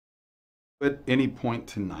At any point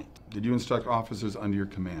tonight, did you instruct officers under your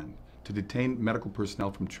command to detain medical personnel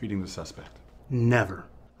from treating the suspect? Never.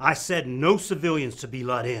 I said no civilians to be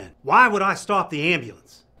let in. Why would I stop the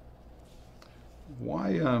ambulance?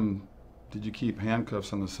 Why, did you keep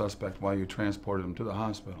handcuffs on the suspect while you transported him to the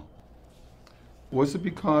hospital? Was it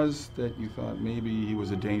because that you thought maybe he was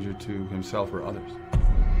a danger to himself or others?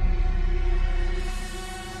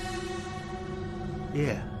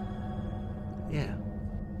 Yeah.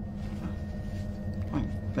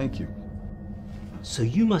 Fine, thank you. So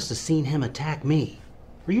you must have seen him attack me,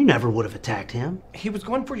 or you never would have attacked him. He was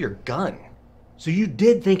going for your gun. So you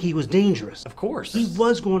did think he was dangerous? Of course. He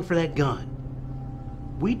was going for that gun.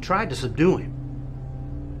 We tried to subdue him.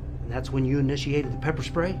 And that's when you initiated the pepper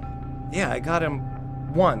spray? Yeah, I got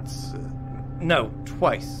him once. No,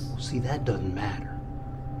 twice. See, that doesn't matter.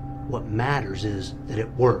 What matters is that it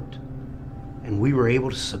worked. And we were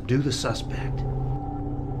able to subdue the suspect.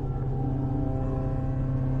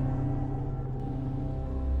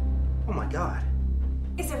 Oh my God.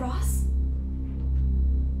 Is it Ross?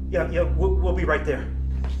 Yeah, we'll be right there.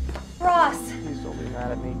 Ross! Please don't be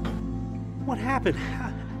mad at me. What happened?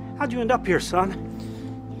 How'd you end up here, son?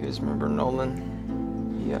 You guys remember Nolan?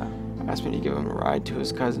 He asked me to give him a ride to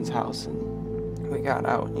his cousin's house, and we got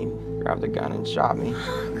out, and he grabbed a gun and shot me.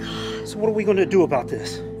 So what are we going to do about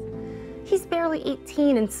this? He's barely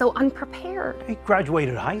 18 and so unprepared. He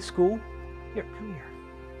graduated high school. Here, come here.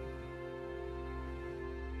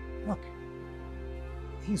 Look,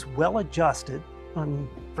 he's well adjusted,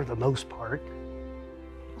 for the most part.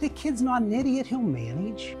 The kid's not an idiot, he'll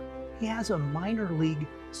manage. He has a minor league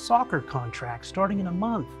soccer contract starting in a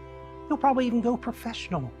month. He'll probably even go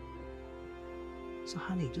professional. So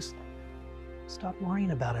honey, just stop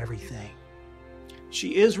worrying about everything.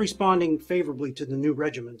 She is responding favorably to the new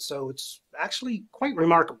regimen, so it's actually quite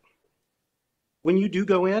remarkable. When you do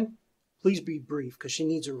go in, please be brief, because she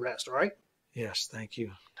needs a rest, all right? Yes, thank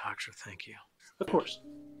you, doctor, thank you. Of course.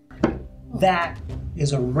 That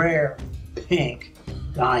is a rare pink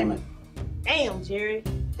diamond. Damn, Jerry.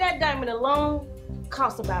 That diamond alone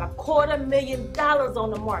costs about $250,000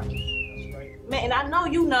 on the market. That's right. Man, and I know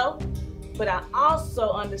you know, but I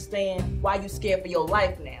also understand why you scared for your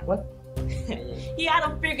life now. What? Yeah, I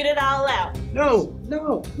done figured it all out. No!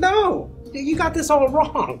 You got this all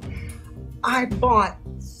wrong. I bought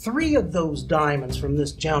 3 of those diamonds from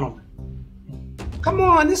this gentleman. Come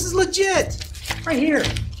on, this is legit. Right here.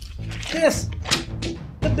 This.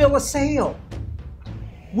 The bill of sale.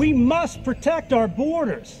 We must protect our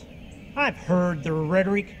borders. I've heard the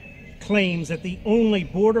rhetoric claims that the only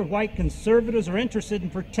border white conservatives are interested in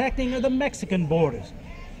protecting are the Mexican borders.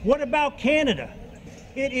 What about Canada?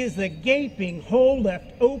 It is the gaping hole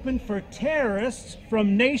left open for terrorists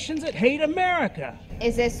from nations that hate America.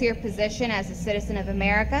 Is this your position as a citizen of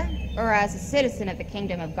America or as a citizen of the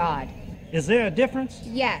kingdom of God? Is there a difference?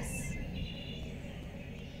 Yes.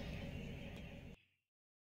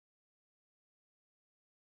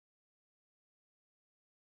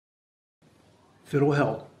 If it'll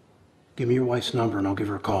help, give me your wife's number and I'll give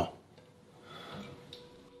her a call.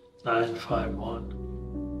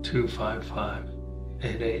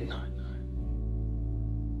 951-255-8899.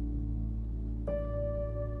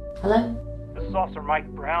 Hello? This is Officer Mike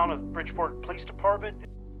Brown of Bridgeport Police Department.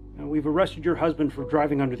 We've arrested your husband for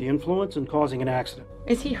driving under the influence and causing an accident.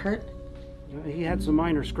 Is he hurt? He had some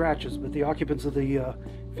minor scratches, but the occupants of the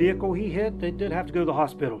vehicle he hit, they did have to go to the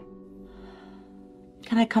hospital.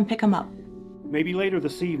 Can I come pick him up? Maybe later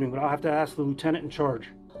this evening, but I'll have to ask the lieutenant in charge.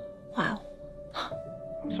 Wow.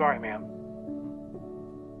 I'm sorry, ma'am.